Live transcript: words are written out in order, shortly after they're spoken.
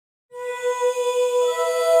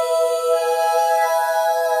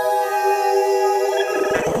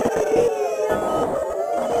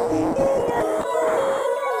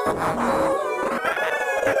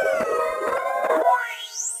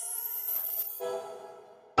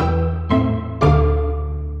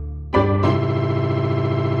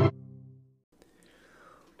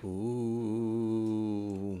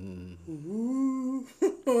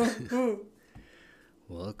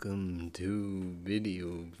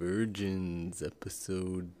Video Virgins,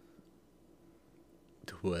 episode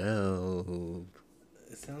 12.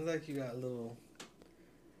 It sounds like you got a little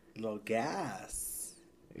gas.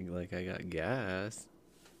 Like I got gas.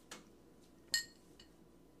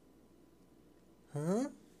 Huh?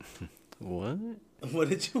 What? What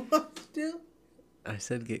did you want to do? I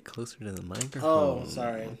said get closer to the microphone. Oh,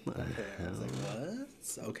 sorry. Okay, I was like,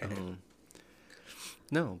 what? Okay.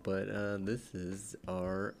 No, but this is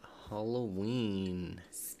our Halloween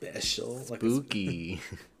Special. spooky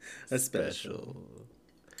A special.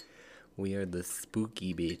 We are the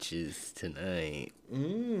spooky bitches tonight.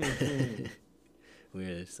 Mm-hmm. We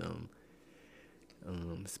are some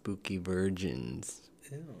spooky virgins.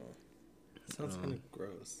 Ew. Sounds kind of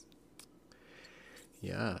gross.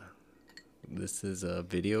 Yeah. This is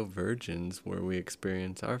Video Virgins, where we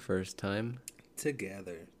experience our first time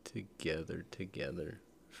Together,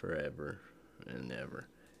 forever and ever.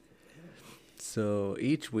 So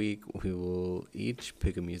each week we will each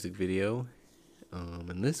pick a music video.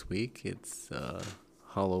 And this week it's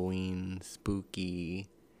Halloween spooky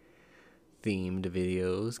themed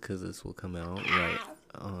videos, because this will come out right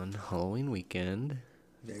on Halloween weekend.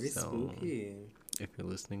 Very spooky. If you're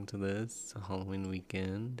listening to this Halloween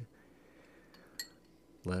weekend,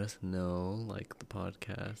 let us know, like the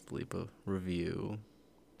podcast, leave a review,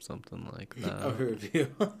 something like that. A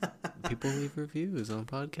review. People leave reviews on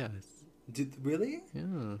podcasts. Really?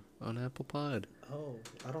 Yeah, on Apple Pod. Oh,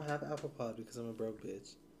 I don't have Apple Pod because I'm a broke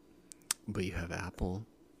bitch. But you have Apple.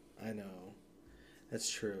 I know. That's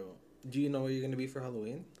true. Do you know what you're going to be for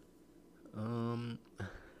Halloween?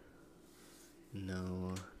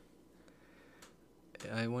 No.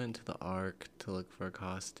 I went to the Ark to look for a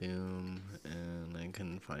costume, and I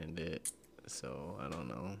couldn't find it, so I don't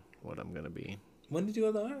know what I'm gonna be. When did you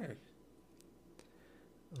go to the Ark?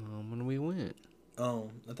 When we went. Oh,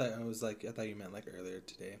 I thought you meant like earlier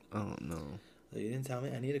today. Oh, no. Oh, you didn't tell me?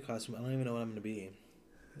 I need a costume. I don't even know what I'm gonna be.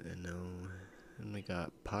 No. And we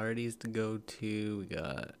got parties to go to. We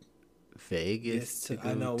got Vegas to go to.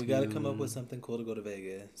 I know. We gotta come up with something cool to go to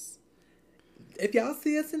Vegas. If y'all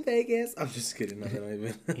see us in Vegas, I'm just kidding. No, not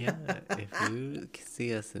even. Yeah, if you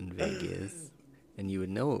see us in Vegas, and you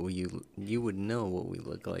would know what you would know what we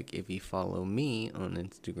look like if you follow me on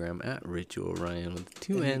Instagram at Ritual Ryan with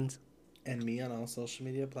two N's. And me on all social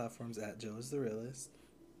media platforms at Joe is the Realist.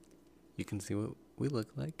 You can see what we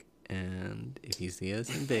look like, and if you see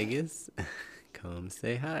us in Vegas, come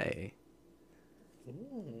say hi.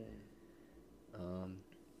 Ooh.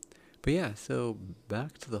 But yeah, so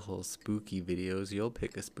back to the whole spooky videos. You'll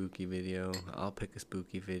pick a spooky video, I'll pick a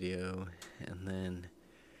spooky video, and then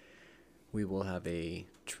we will have a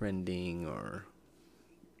trending or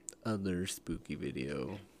other spooky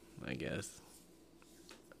video, I guess,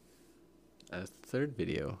 as the third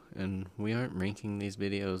video. And we aren't ranking these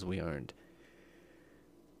videos, we aren't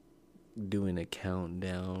doing a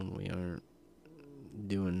countdown, we aren't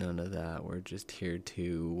doing none of that. We're just here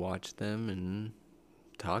to watch them and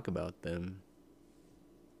talk about them,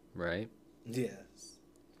 right? Yes.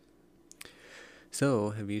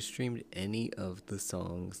 So, have you streamed any of the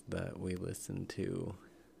songs that we listened to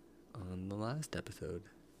on the last episode?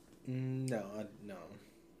 No.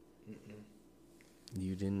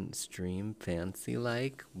 You didn't stream Fancy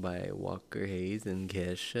Like by Walker Hayes and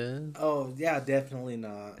Kesha? Oh, yeah, definitely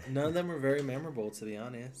not. None of them were very memorable, to be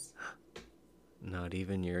honest. Not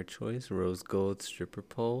even your choice, Rose Gold Stripper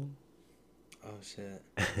Pole? Oh, shit.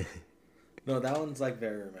 No, that one's, like,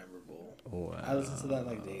 very memorable. Wow. I listen to that,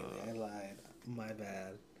 like, daily. I lied. My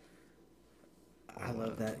bad. I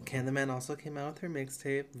love that. Can the Man also came out with her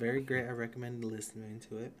mixtape. Very great. I recommend listening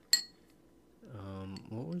to it.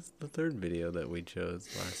 What was the third video that we chose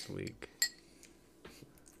last week?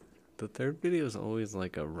 The third video is always,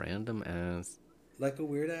 like, a random ass... Like a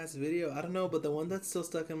weird-ass video. I don't know, but the one that's still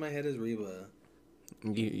stuck in my head is Reba.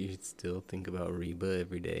 You still think about Reba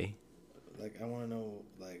every day? Like, I want to know,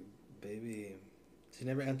 like, baby, she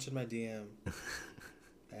never answered my DM.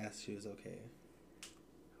 I asked she was okay.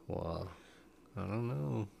 Well, I don't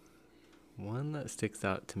know. One that sticks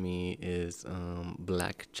out to me is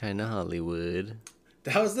Black China Hollywood.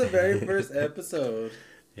 That was the very first episode.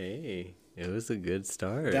 Hey, it was a good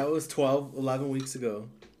start. That was 11 weeks ago.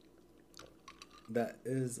 That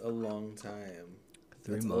is a long time.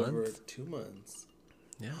 3 months? Over 2 months.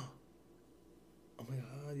 Yeah. Oh my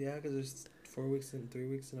god, yeah, because there's 4 weeks and 3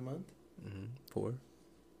 weeks in a month. 4,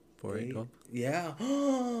 8, 12. Yeah.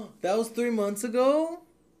 That was 3 months ago.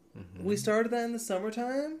 Mm-hmm. We started that in the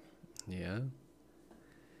summertime. Yeah.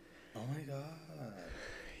 Oh my god.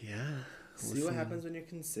 Yeah. See what happens when you're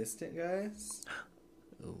consistent, guys?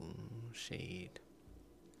 Oh, shade.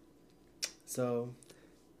 So,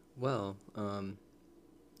 Well,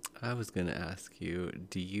 I was gonna ask you,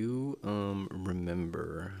 do you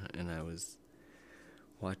remember? And I was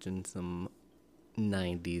watching some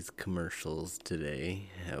 '90s commercials today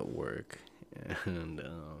at work, and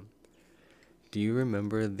do you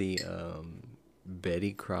remember the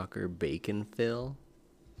Betty Crocker bacon fill?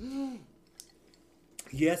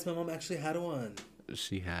 yes, my mom actually had one.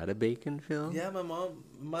 She had a bacon fill? Yeah, my mom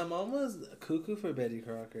was cuckoo for Betty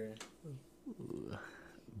Crocker. Ooh,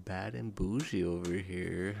 bad and bougie over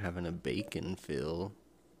here having a bacon fill.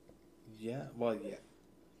 Yeah, well, yeah.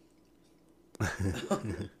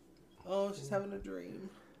 Oh, she's having a dream.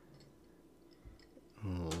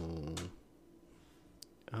 Oh.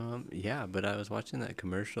 Yeah, but I was watching that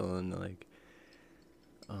commercial and like,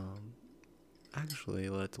 actually,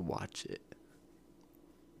 let's watch it.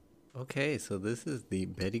 Okay, so this is the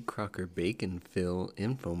Betty Crocker bacon fill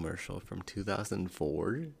infomercial from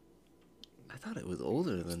 2004. I thought it was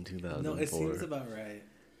older than 2004. No, it seems about right.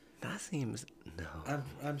 That seems no.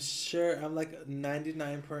 I'm sure. I'm like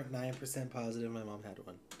 99.9% positive my mom had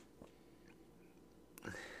one.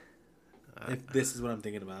 If this is what I'm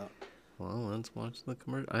thinking about. Well, let's watch the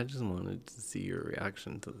commercial. I just wanted to see your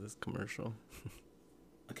reaction to this commercial.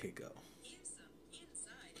 Okay, go.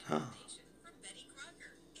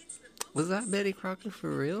 Was that Betty Crocker for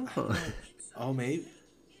real? Oh, maybe.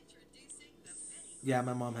 Yeah,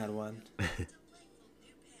 my mom had one.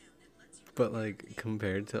 But like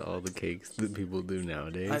compared to all the cakes that people do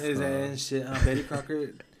nowadays, And shit. Betty Crocker.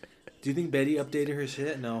 Do you think Betty updated her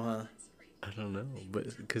shit? No, huh? I don't know,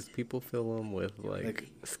 but because people fill them with like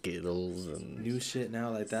Skittles and New shit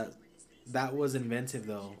now like that. That was inventive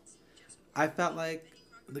though. I felt like,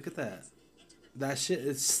 look at that. That shit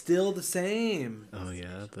is still the same. oh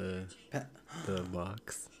yeah, the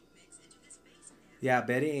box. Yeah,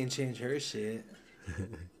 Betty ain't changed her shit.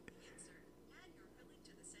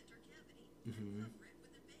 Mm-hmm.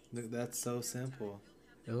 Look, that's so simple.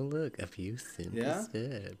 Oh look, a few simple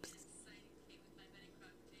steps.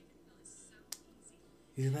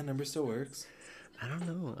 You think that number still works? I don't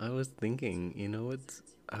know. I was thinking,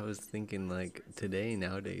 I was thinking like today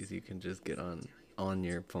nowadays you can just get on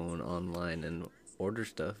your phone online and order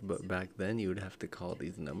stuff, but back then you would have to call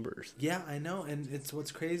these numbers. Yeah, I know, and it's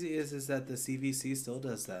what's crazy is that the CVC still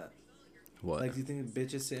does that. What? Like, do you think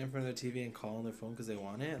bitches sit in front of their TV and call on their phone because they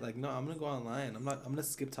want it? Like, no, I'm gonna go online. I'm gonna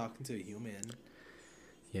skip talking to a human.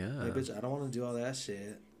 Yeah. Like, bitch, I don't want to do all that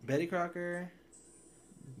shit. Betty Crocker.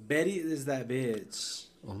 Betty is that bitch.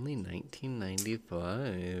 Only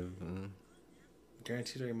 1995.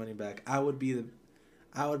 Guaranteed your money back. I would be the.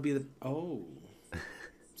 Oh,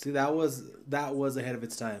 see, that was ahead of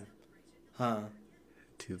its time, huh?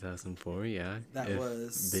 2004, yeah. That if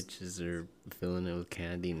was. bitches are filling it with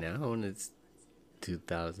candy now, and it's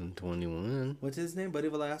 2021. What's his name? Buddy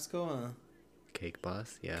Velasco, huh? Cake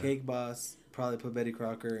Boss, yeah. Cake Boss probably put Betty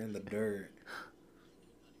Crocker in the dirt.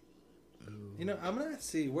 Ooh. You know, I'm gonna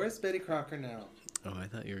see. Where's Betty Crocker now? Oh, I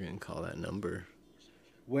thought you were gonna call that number.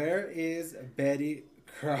 Where is Betty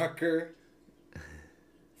Crocker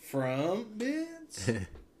from, bitch?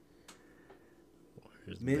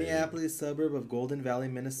 Minneapolis suburb of Golden Valley,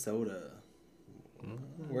 Minnesota.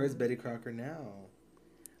 Mm-hmm. Where's Betty Crocker now?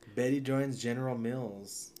 Betty joins General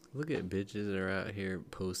Mills. Look at bitches that are out here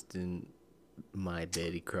posting my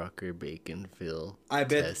Betty Crocker bacon fill. I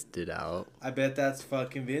bet tested out. I bet that's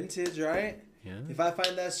fucking vintage, right? Yeah. If I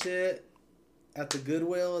find that shit at the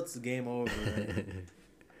Goodwill, it's game over.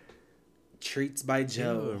 Treats by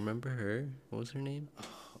Joe. Ew, remember her? What was her name?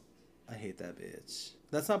 Oh, I hate that bitch.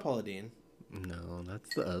 That's not Paula Deen. No,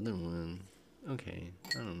 that's the other one. Okay,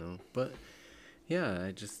 I don't know. But, yeah,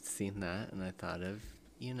 I just seen that and I thought of,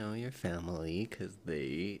 your family because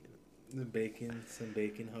some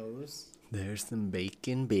bacon hoes. There's some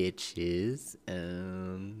bacon bitches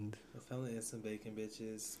and... My family is some bacon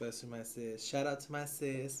bitches, especially my sis. Shout out to my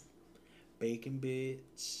sis. Bacon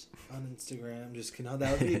bitch on Instagram. Just kidding. Oh,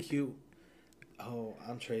 that would be a cute... Oh,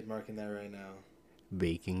 I'm trademarking that right now.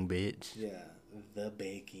 Baking bitch? Yeah. The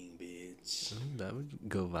baking bitch. That would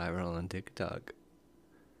go viral on TikTok.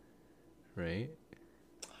 Right?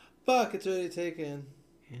 Fuck, it's already taken.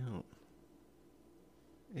 Ew.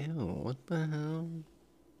 Ew, what the hell?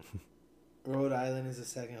 Rhode Island is a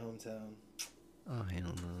second hometown. Oh,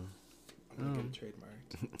 hell no. I'm gonna get it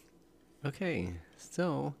trademarked. Okay,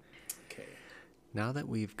 so... Okay. Now that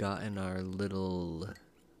we've gotten our little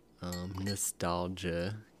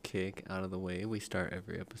nostalgia kick out of the way, we start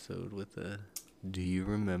every episode with a do you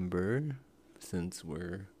remember, since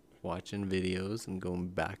we're watching videos and going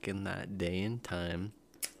back in that day and time.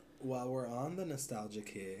 While we're on the nostalgia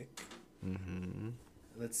kick,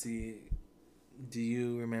 let's see. Do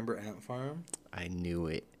you remember Ant Farm? I knew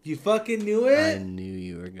it. You fucking knew I it? knew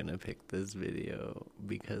you were gonna pick this video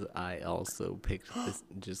because I also picked this.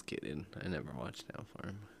 Just kidding. I never watched Ant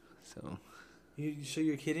Farm, so You sure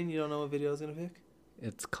you're kidding? You don't know what video I was gonna pick?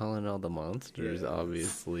 it's Calling All the Monsters, Yes.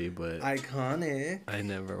 obviously, but Iconic. I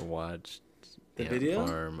never watched The Ant video?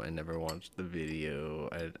 Farm. I never watched the video.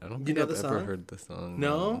 I don't You think know I've the ever song? heard the song.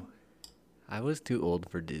 No? I was too old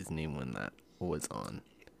for Disney when that was on.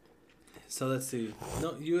 So let's see.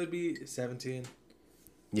 No, you would be 17.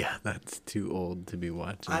 Yeah, that's too old to be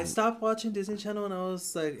watching. I stopped watching Disney Channel when I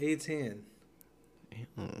was like 18.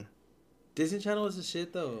 Ew. Disney Channel was the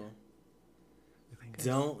shit though.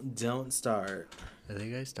 Don't start. I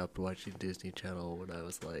think I stopped watching Disney Channel when I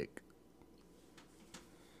was like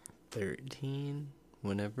 13.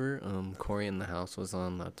 Whenever Cory in the House was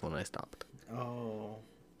on, that's when I stopped. Oh,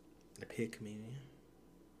 pick me.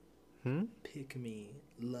 Pick me.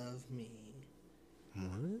 Love me.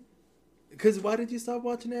 What? Because why did you stop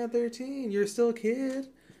watching it at 13? You're still a kid.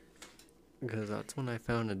 Because that's when I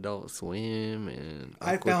found Adult Swim and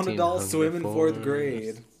I Aqua found Teen Adult Hunger Swim in 4th Force.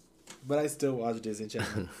 grade. But I still watch Disney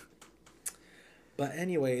Channel. But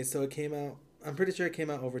anyway, so it came out. I'm pretty sure it came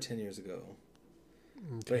out over 10 years ago.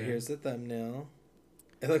 Okay. But here's the thumbnail.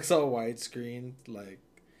 It looks all widescreen, like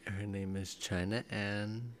Her name is China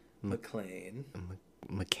Ann McLean.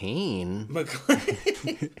 McCain.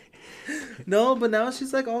 McLean. No, but now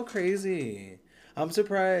she's like all crazy. I'm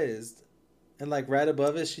surprised. And like right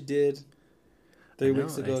above it, she did 3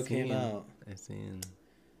 weeks ago. It came out. I seen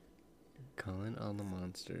Calling All the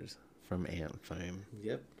Monsters from Ant Farm.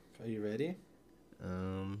 Yep. Are you ready?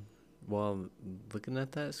 Well, looking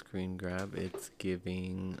at that screen grab, it's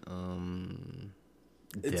giving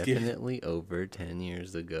It's definitely over 10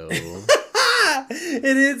 years ago.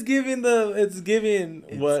 It is giving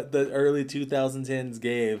what the early 2010s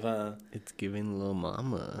gave, huh? It's giving Lil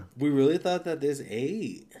Mama. We really thought that this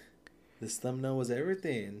ate. This thumbnail was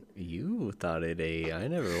everything. You thought it ate. I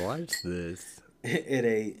never watched this. It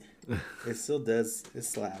ate. It still does. It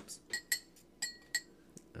slaps.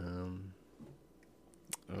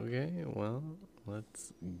 Okay, well,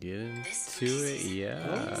 let's get into it.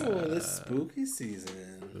 Yeah. Oh, this spooky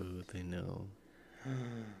season. Ooh, they know.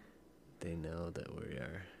 They know that we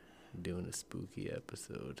are doing a spooky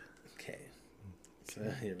episode. Okay. So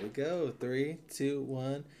here we go. 3, 2,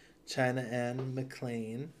 1. China Ann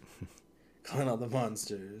McLean. Calling all the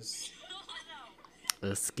monsters.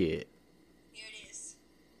 A skit.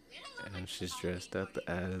 And she's dressed up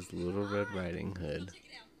as Little Red Riding Hood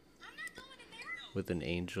with an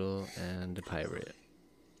angel and a pirate.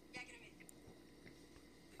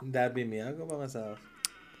 That'd be me. I'll go by myself.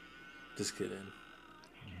 Just kidding.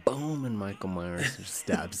 Boom, and Michael Myers just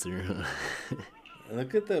stabs her.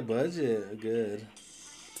 Look at the budget. Good.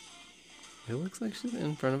 It looks like she's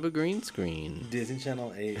in front of a green screen. Disney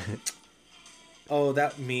Channel 8. Oh,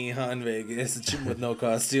 that me, huh, in Vegas with no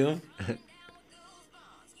costume.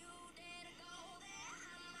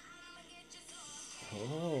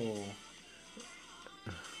 Oh.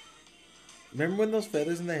 Remember when those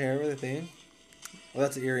feathers in the hair were the thing? Oh,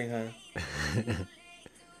 that's an earring, huh?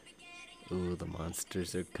 Ooh, the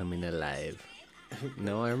monsters are coming alive.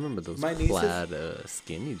 No, I remember those My nieces- plaid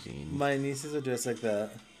skinny jeans. My nieces are dressed like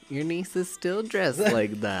that. Your niece is still dressed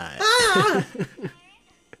like that.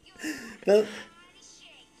 That-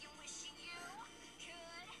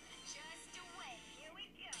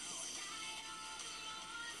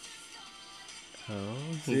 Oh,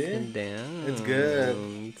 See? he can dance. It's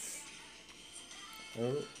good.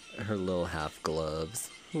 Oh, Her little half gloves.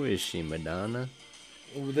 Who is she, Madonna?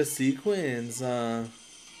 the sequins. I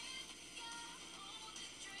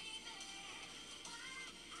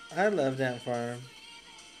loved Ant Farm.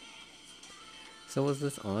 So was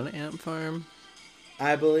this on Ant Farm?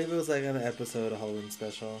 I believe it was like an episode of Halloween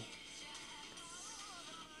special.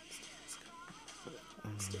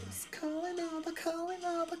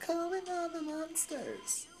 Calling all the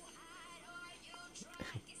monsters.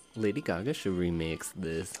 Lady Gaga should remix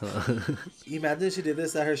this, huh? Imagine she did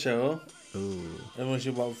this at her show, Ooh. and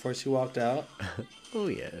before she walked out. Oh,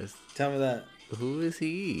 yes. Tell me that. Who is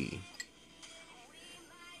he?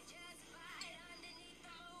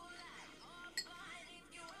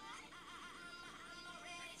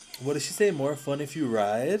 What did she say? More fun if you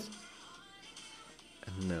ride?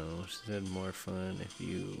 No, she said more fun if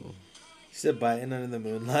you... She said biting under the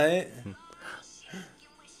moonlight.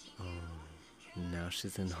 Now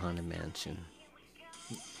she's in Haunted Mansion.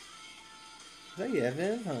 Is that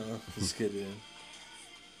Yevon? Huh? Just kidding.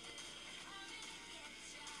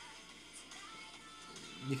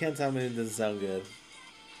 You can't tell me it doesn't sound good.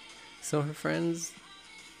 So her friends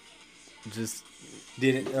just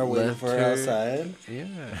Didn't are waiting left for her her outside.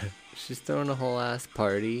 Yeah, she's throwing a whole ass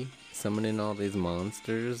party, summoning all these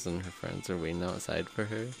monsters, and her friends are waiting outside for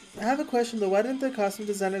her. I have a question though. Why didn't the costume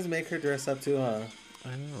designers make her dress up too, huh? I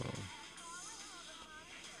know.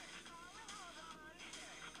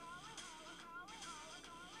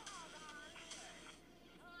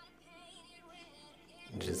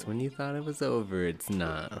 Just when you thought it was over, it's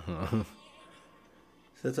not. Huh?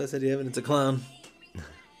 That's why I said, Evan, it's a clown.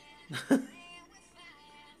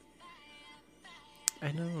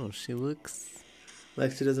 I know, she looks.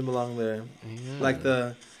 Like she doesn't belong there. Yeah. Like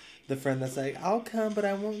the friend that's like, I'll come, but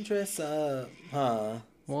I won't dress up, huh?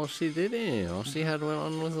 Well, she didn't. All she had went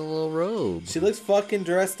on was a little robe. She looks fucking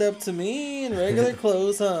dressed up to me in regular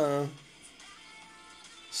clothes, huh?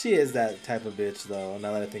 She is that type of bitch, though,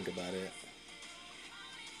 now that I think about it.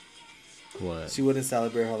 What? She wouldn't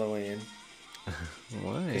celebrate Halloween.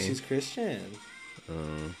 Why? Because she's Christian.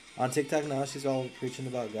 On TikTok now, she's all preaching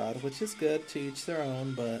about God, which is good, to each their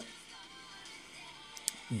own, but...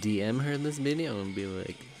 DM her this video and be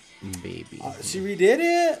like, baby. She redid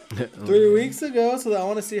it 3 weeks ago, so I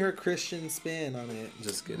want to see her Christian spin on it.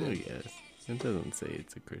 Just kidding. Oh, yes. It doesn't say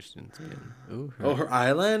it's a Christian spin. Ooh, her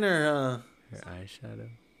eyeliner, her eyeshadow.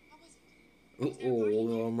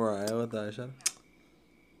 Oh, Mariah with the eyeshadow.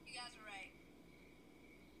 You guys are right.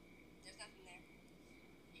 There's nothing there.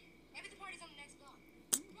 Maybe the party's on the next block.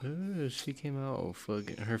 Ooh, she came out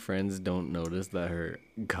fucking. Her friends don't notice that her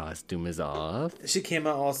costume is off. She came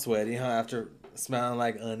out all sweaty, huh? After smelling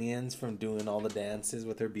like onions from doing all the dances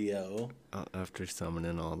with her BO. After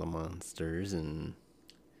summoning all the monsters and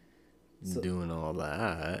doing all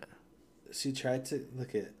that. She tried to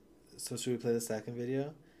look at. So should we play the second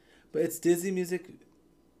video? But it's Disney Music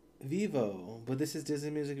Vivo. But this is Disney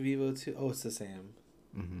Music Vivo too. Oh, it's the same.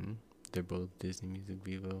 Mm-hmm. They're both Disney Music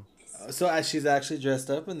Vivo. So she's actually dressed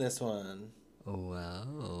up in this one. Oh,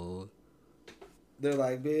 wow. They're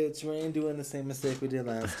like, bitch, we ain't doing the same mistake we did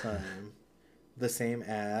last time. The same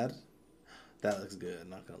ad. That looks good,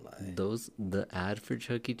 not gonna lie. The ad for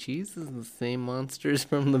Chuck E. Cheese is the same monsters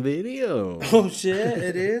from the video. Oh shit,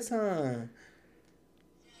 it is, huh?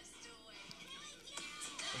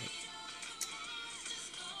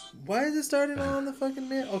 Why is it starting on the fucking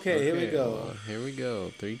man? Okay, here we go. Well, here we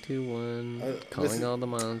go. 3, 2, 1. Calling all the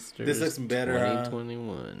monsters. This looks better,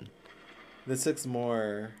 2021. This looks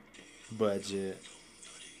more budget.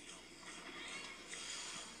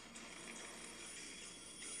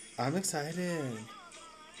 I'm excited.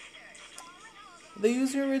 They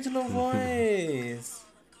use your original voice.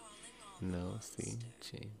 No, see,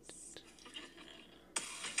 changed.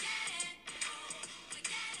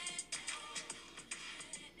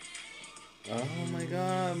 Oh my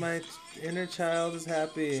god, my inner child is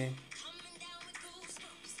happy.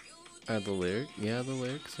 Are the lyrics? Yeah, the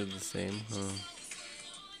lyrics are the same, huh?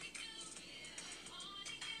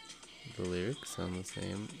 The lyrics sound the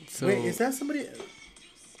same. So Wait, is that somebody?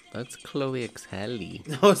 that's Chloe X Halle.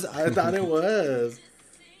 No, I thought it was.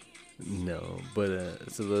 No,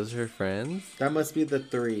 but so those are her friends? That must be the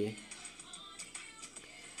 3.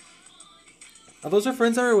 Are those her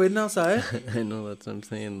friends that were waiting outside? I know, that's what I'm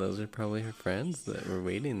saying. Those are probably her friends that were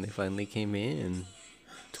waiting. They finally came in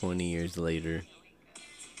 20 years later.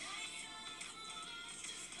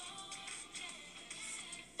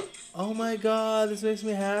 Oh my god, this makes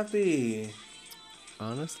me happy.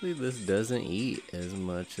 Honestly, this doesn't eat as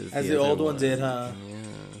much as the other old one did, huh? Yeah.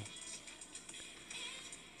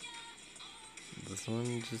 This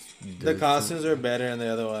one just The costumes are better than the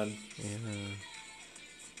other one. Yeah.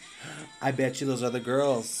 I bet you those are the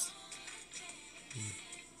girls.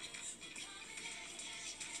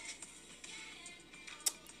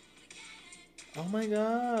 Oh my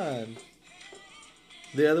god.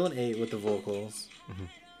 The other one ate with the vocals. Mhm.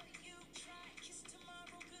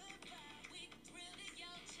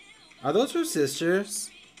 Are those her sisters?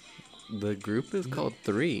 The group is called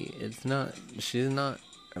 3. It's not. She's not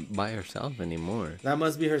by herself anymore. That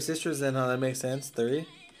must be her sisters then, huh? That makes sense. 3?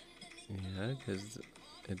 Yeah, because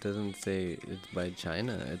it doesn't say it's by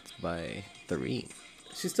China. It's by 3.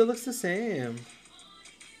 She still looks the same.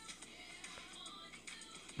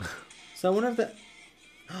 So I wonder if that...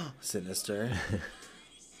 Sinister.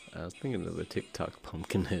 I was thinking of the TikTok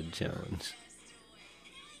Pumpkinhead challenge.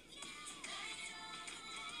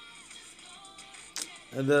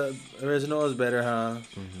 And the original is better, huh?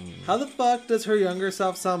 Mm-hmm. How the fuck does her younger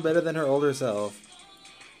self sound better than her older self?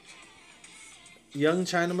 Young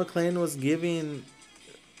China McClain was giving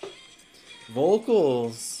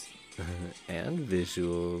vocals. And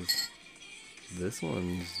visuals. This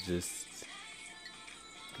one's just...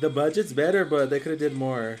 The budget's better, but they could have did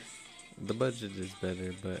more. The budget is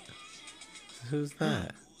better, but Who's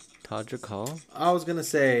that? Todrick Hall? I was gonna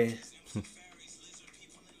say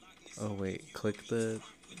Oh wait, click the.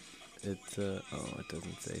 It's oh, it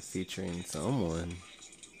doesn't say featuring someone.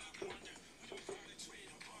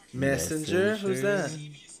 Messenger. Who's that?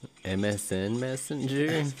 MSN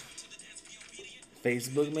Messenger.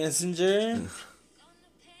 Facebook Messenger.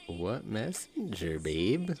 What messenger,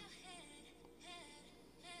 babe?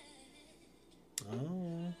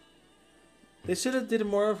 Oh. They should have did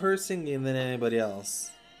more of her singing than anybody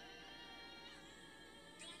else.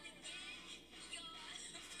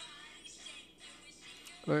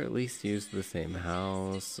 Or at least use the same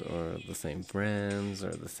house, or the same friends,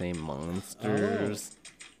 or the same monsters.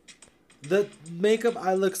 The makeup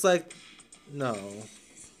eye looks like no.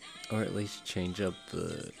 Or at least change up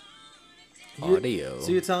the You- audio.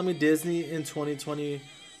 So you're telling me Disney in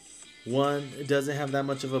 2021 doesn't have that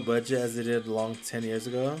much of a budget as it did long 10 years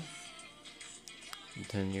ago?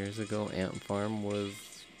 10 years ago, Ant Farm was.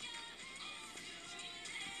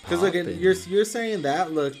 Because again, poppin'. you're saying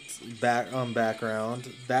that looked back on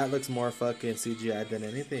background. That looks more fucking CGI than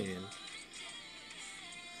anything.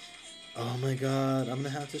 Oh my god, I'm gonna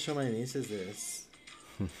have to show my nieces this.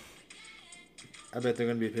 I bet they're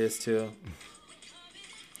gonna be pissed too.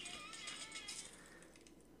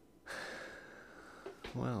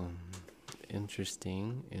 Well,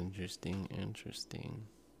 interesting.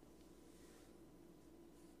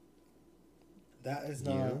 That is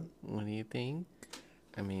not. You? What do you think?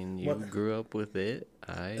 I mean, you What- grew up with it.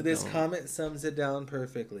 This don't. comment sums it down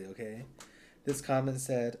perfectly, okay? This comment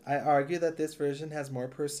said, I argue that this version has more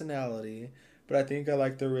personality, but I think I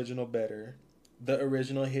like the original better. The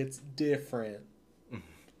original hits different.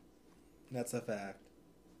 That's a fact.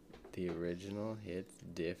 The original hits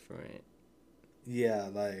different. Yeah,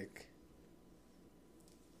 like.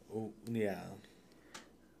 Oh, yeah.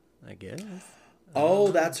 I guess.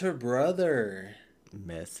 Oh, that's her brother.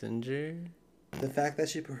 Messenger? The fact that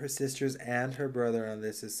she put her sisters and her brother on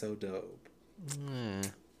this is so dope.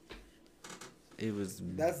 It was.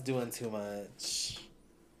 That's doing too much.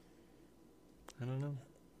 I don't know.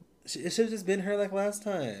 It should have just been her like last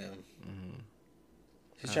time.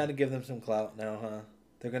 She's trying to give them some clout now, huh?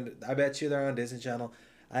 They're gonna. I bet you they're on Disney Channel.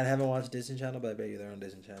 I haven't watched Disney Channel, but I bet you they're on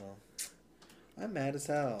Disney Channel. I'm mad as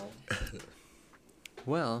hell.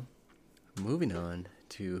 Well, moving on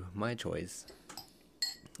to my choice.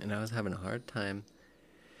 And I was having a hard time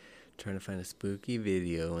trying to find a spooky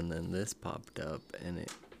video, and then this popped up, and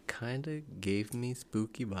it kind of gave me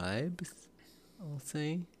spooky vibes, I'll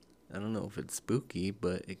say. I don't know if it's spooky,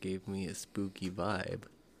 but it gave me a spooky vibe.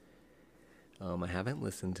 I haven't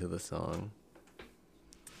listened to the song,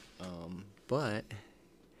 but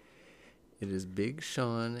it is Big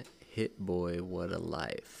Sean, Hit Boy, What a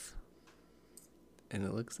Life. And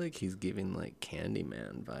it looks like he's giving like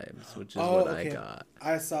Candyman vibes, which is what I got.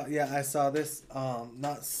 I saw this.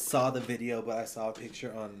 Not saw the video, but I saw a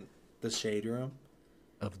picture on the Shade Room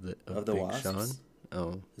Of the the Big wasps. Sean?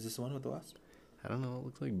 Oh, Is this the one with the wasp? I don't know. It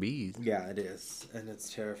looks like bees. Yeah, it is, and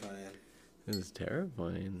it's terrifying. It is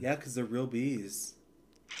terrifying. Yeah, because they're real bees.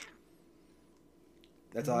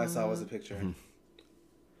 That's all I saw was a picture.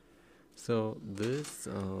 So this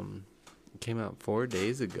came out 4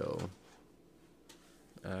 days ago,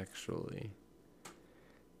 actually.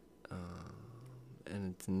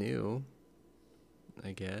 And it's new,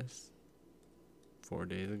 I guess. 4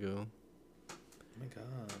 days ago. Oh my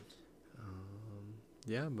god.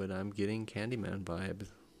 Yeah, but I'm getting Candyman vibes.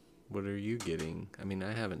 What are you getting? I mean,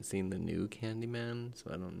 I haven't seen the new Candyman, so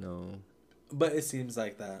I don't know. But it seems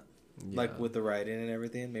like that. Yeah, Like with the writing and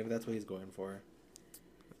everything. Maybe that's what he's going for.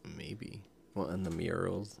 maybe. Well, and the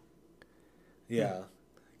murals. Yeah.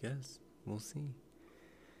 I guess. We'll see.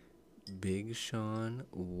 Big Sean,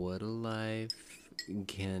 What a Life,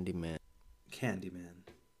 Candyman. Candyman.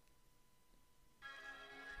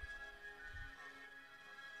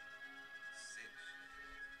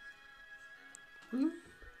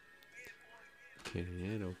 Okay,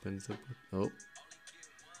 it opens up. Oh.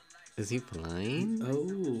 Is he flying?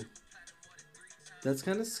 Oh. That's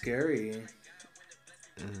kind of scary.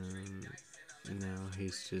 No,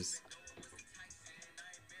 he's just.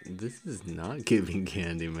 This is not giving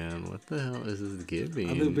Candyman. What the hell is this giving?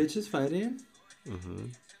 Are the bitches fighting? Uh-huh.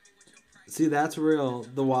 See, that's real.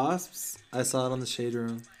 The wasps, I saw it on the Shade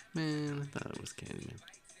Room. Man, I thought it was Candyman.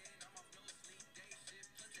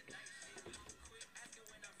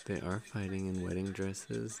 They are fighting in wedding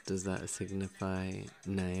dresses. Does that signify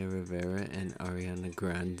Naya Rivera and Ariana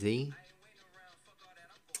Grande?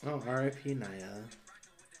 Oh, R.I.P. Naya.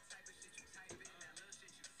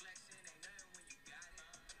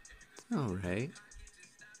 Alright.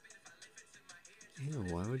 Ew,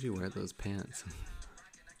 why would you wear those pants?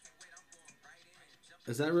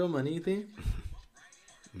 Is that real money, you think?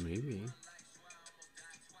 Maybe.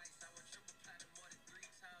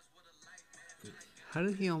 How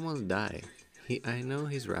did he almost die? I know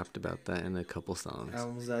he's rapped about that in a couple songs. I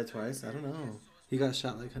almost died twice. I don't know. He got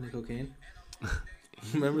shot like honey cocaine.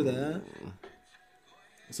 Remember that? Ooh,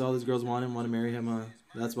 So all these girls want to marry him.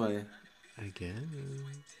 That's why. I guess.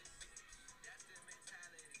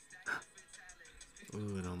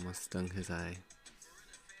 Ooh, it almost stung his eye.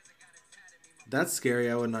 That's scary.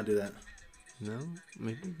 I would not do that. No?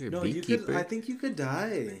 Maybe you're a No, you beekeeper. could. I think you could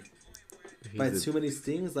die by too many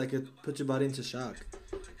stings. Like it put your body into shock.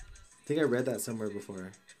 I think I read that somewhere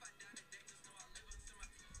before.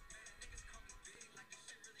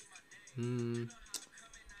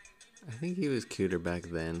 I think he was cuter back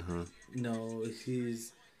then, huh? No,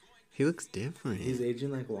 He looks different. he's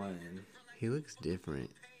aging like wine. He looks different.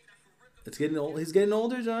 It's getting old. He's getting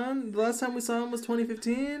older, John. The last time we saw him was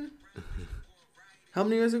 2015. How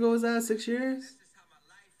many years ago was that? 6 years?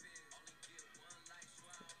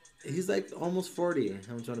 He's like almost 40.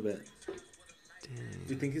 How much you want to bet? Dang.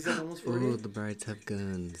 You think he's like almost 40? Oh, the brides have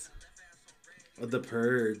guns. The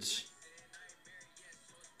Purge.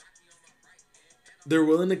 They're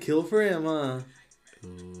willing to kill for him, huh?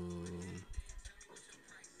 Ooh.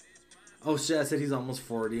 Oh shit, I said he's almost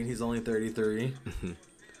 40 and he's only 33.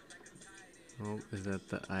 Oh, is that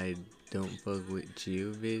the I Don't Fuck With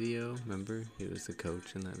You video? Remember? He was the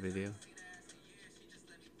coach in that video.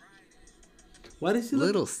 Why does he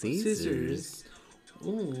Little look... Caesars.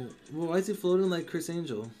 Oh, well, why is he floating like Chris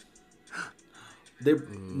Angel? They're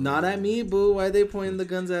not at me, boo. Why are they pointing the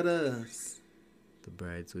guns at us? The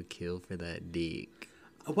brides would kill for that dick.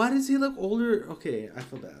 Why does he look older? Okay, I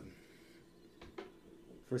feel bad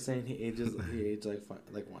for saying he aged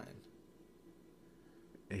like wine.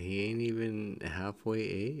 He ain't even halfway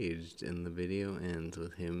aged, and the video ends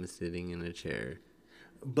with him sitting in a chair.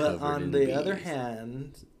 But covered on in the bees. other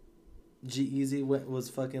hand, G-Eazy was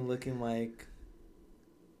fucking looking like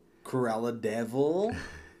Cruella Devil.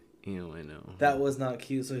 I know. That was not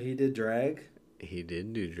cute, so he did drag. He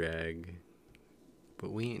did do drag.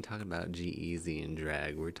 But we ain't talking about G-Eazy and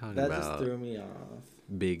drag. We're talking That about just threw me off.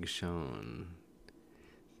 Big Sean.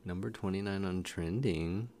 Number 29 on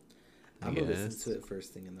trending. I'm going to listen to it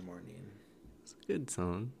first thing in the morning. It's a good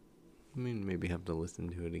song. I mean, maybe have to listen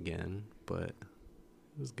to it again, but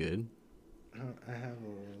it was good. I have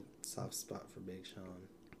a soft spot for Big Sean.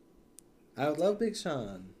 I love Big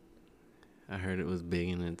Sean. I heard it was big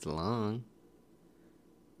and it's long.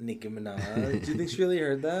 Nicki Minaj. Do you think she really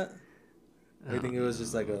heard that? Or do you think it was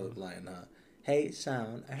just like a line, huh? Hey,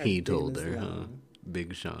 Sean. I heard He you thinking told this her, huh? long.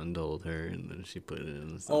 Big Sean told her, and then she put it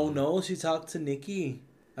in the song. Oh, no. She talked to Nicki.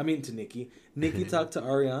 I mean, to Nicki. Nicki talked to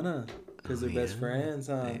Ariana. Because they're best friends,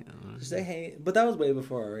 huh? She said, hey. But that was way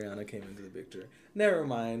before Ariana came into the picture. Never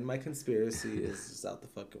mind. My conspiracy is just out the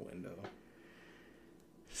fucking window.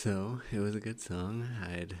 So, it was a good song.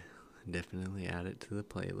 I'd definitely add it to the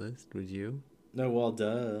playlist. Would you? No, well,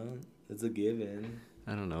 duh. It's a given.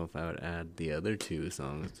 I don't know if I would add the other two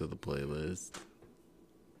songs to the playlist.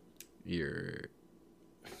 You're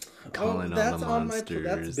calling on the monsters.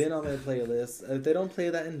 That's been on my playlist. If they don't play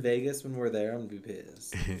that in Vegas when we're there, I'm gonna be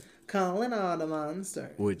pissed. Calling on the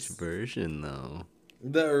monsters. Which version, though?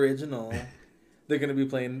 The original. They're gonna be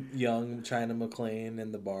playing young China McClain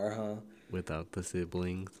in the bar, huh? Without the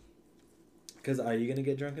siblings? Because are you gonna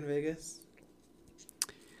get drunk in Vegas?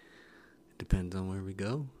 Depends on where we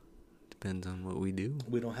go. Depends on what we do.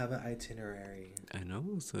 We don't have an itinerary. I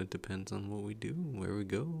know, so it depends on what we do, where we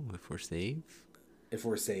go, if we're safe. If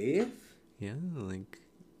we're safe? Yeah, like,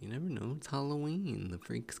 you never know. It's Halloween. The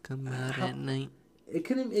freaks come out at night. It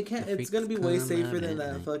can't. It's gonna be way safer than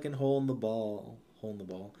that fucking hole in the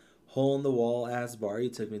wall ass bar you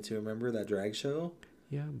took me to. Remember that drag show?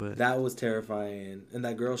 Yeah, but That was terrifying. And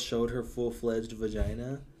that girl showed her full-fledged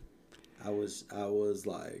vagina. I was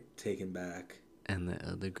like taken back. And the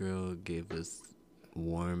other girl gave us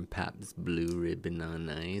warm Pabst Blue Ribbon on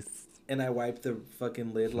ice. And I wiped the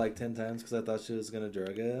fucking lid like 10 times because I thought she was gonna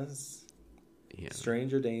drug us. Yeah,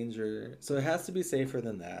 Stranger danger. So it has to be safer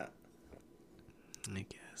than that. I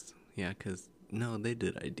guess. Yeah, because, no, they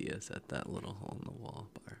did ideas at that little hole in the wall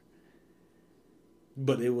bar.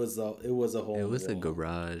 But it was a hole. It in was the a wall.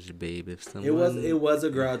 garage, babe. If someone... It was a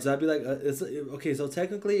garage. I'd be like, okay. So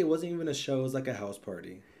technically, it wasn't even a show. It was like a house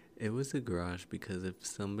party. It was a garage because if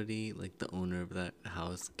somebody, like the owner of that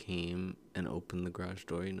house, came and opened the garage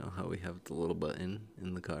door, you know how we have the little button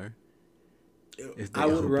in the car? If they I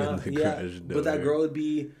would opened run. the Yeah, garage but that door- girl would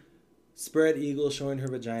be spread eagle showing her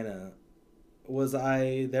vagina Was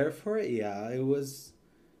I there for it? Yeah, it was.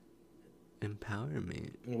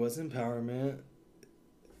 Empowerment. It was empowerment.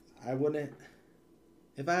 I wouldn't.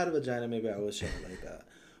 If I had a vagina, maybe I would show it like that.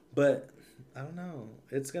 But I don't know.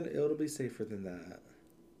 It'll be safer than that.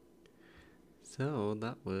 So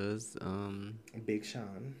that was Big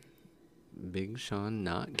Sean. Big Sean,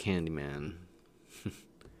 not Candyman.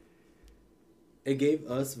 It gave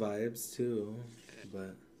us vibes too,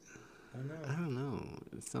 but I don't know. I don't know.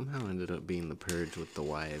 It somehow ended up being The Purge with the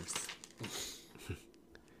wives.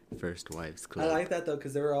 First Wives Club. I like that though,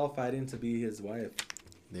 because they were all fighting to be his wife.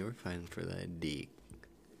 They were fighting for that dick.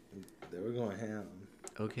 They were going ham.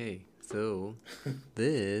 Okay, so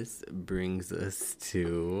this brings us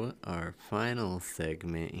to our final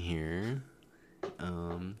segment here.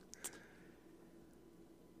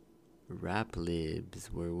 Rap Libs,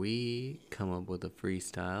 where we come up with a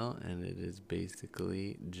freestyle, and it is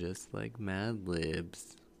basically just like Mad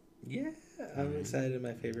Libs. Yeah, I'm excited.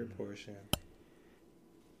 My favorite portion.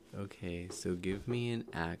 Okay, so give me an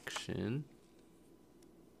action.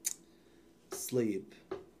 Sleep.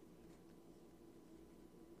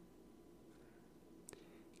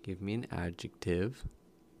 Give me an adjective.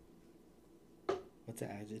 What's an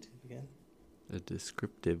adjective again? A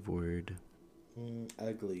descriptive word.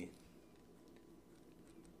 Ugly.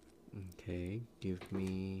 Okay, give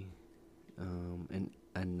me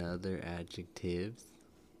another adjective.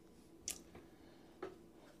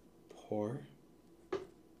 Poor.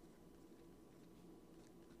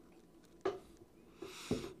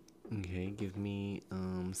 Okay, give me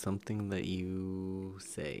something that you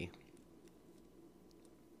say.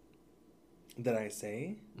 That I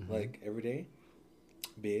say? Like every day?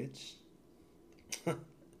 Bitch.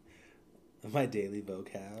 My daily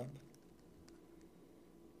vocab.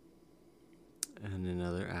 And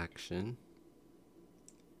another action.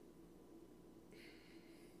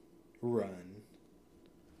 Run.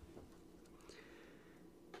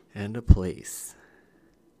 And a place.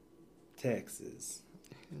 Texas.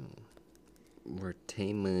 Where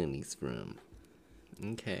Tay Money's from.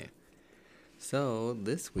 Okay. So,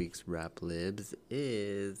 this week's Rap Libs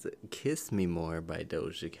is Kiss Me More by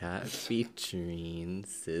Doja Cat featuring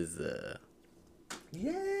SZA.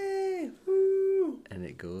 Yay! Woo! And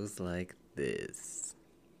it goes like this.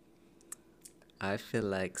 I feel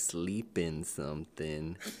like sleeping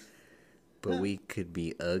something, but we could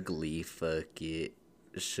be ugly, fuck it.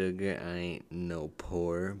 Sugar, I ain't no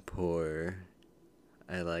poor.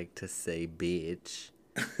 I like to say bitch.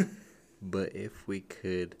 But if we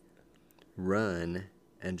could run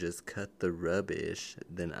and just cut the rubbish,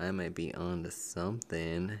 then I might be on to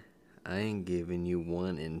something. I ain't giving you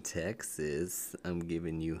one in Texas. I'm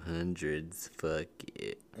giving you hundreds. Fuck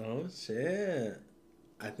it. Oh, shit.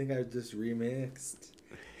 I think I just remixed.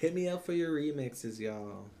 Hit me up for your remixes,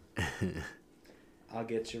 y'all. I'll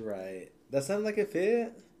get you right. That sounded like it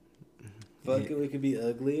fit. Fuck it, we could be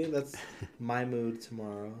ugly. That's my mood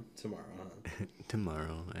tomorrow. Tomorrow, huh?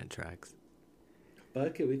 Tomorrow at Tracks.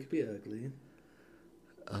 Fuck it, we could be ugly.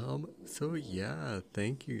 So yeah,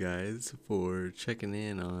 thank you guys for checking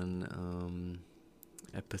in on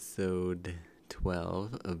episode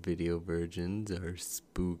 12 of Video Virgins, our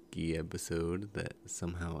spooky episode that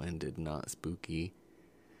somehow ended not spooky.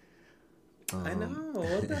 I know.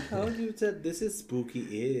 What the hell? You said this is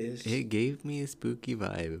spooky-ish. It gave me a spooky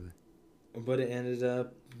vibe. But it ended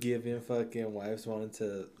up giving fucking wives wanting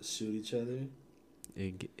to shoot each other.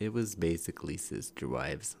 It was basically sister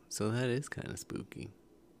wives, so that is kind of spooky.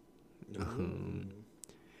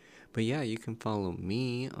 But yeah, you can follow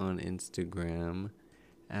me on Instagram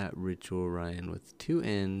at Ritual Ryan with 2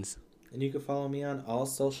 N's. And you can follow me on all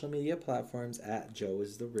social media platforms at Joe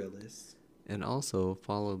is the Realist. And also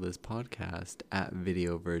follow this podcast at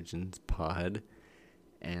Video Virgins Pod.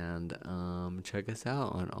 And check us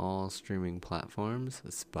out on all streaming platforms: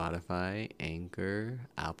 Spotify, Anchor,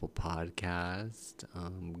 Apple Podcast,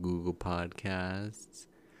 Google Podcasts.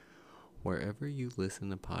 Wherever you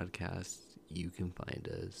listen to podcasts, you can find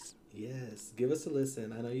us. Yes, give us a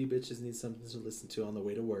listen. I know you bitches need something to listen to on the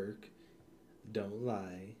way to work. Don't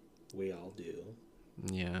lie. We all do.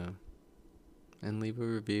 Yeah. And leave a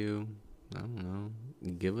review. I don't know.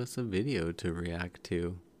 Give us a video to react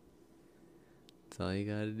to. That's all you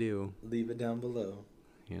gotta do. Leave it down below.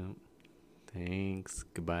 Yep. Thanks.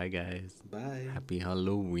 Goodbye, guys. Bye. Happy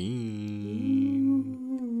Halloween.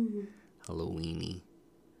 Ooh. Halloweeny.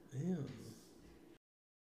 Ew.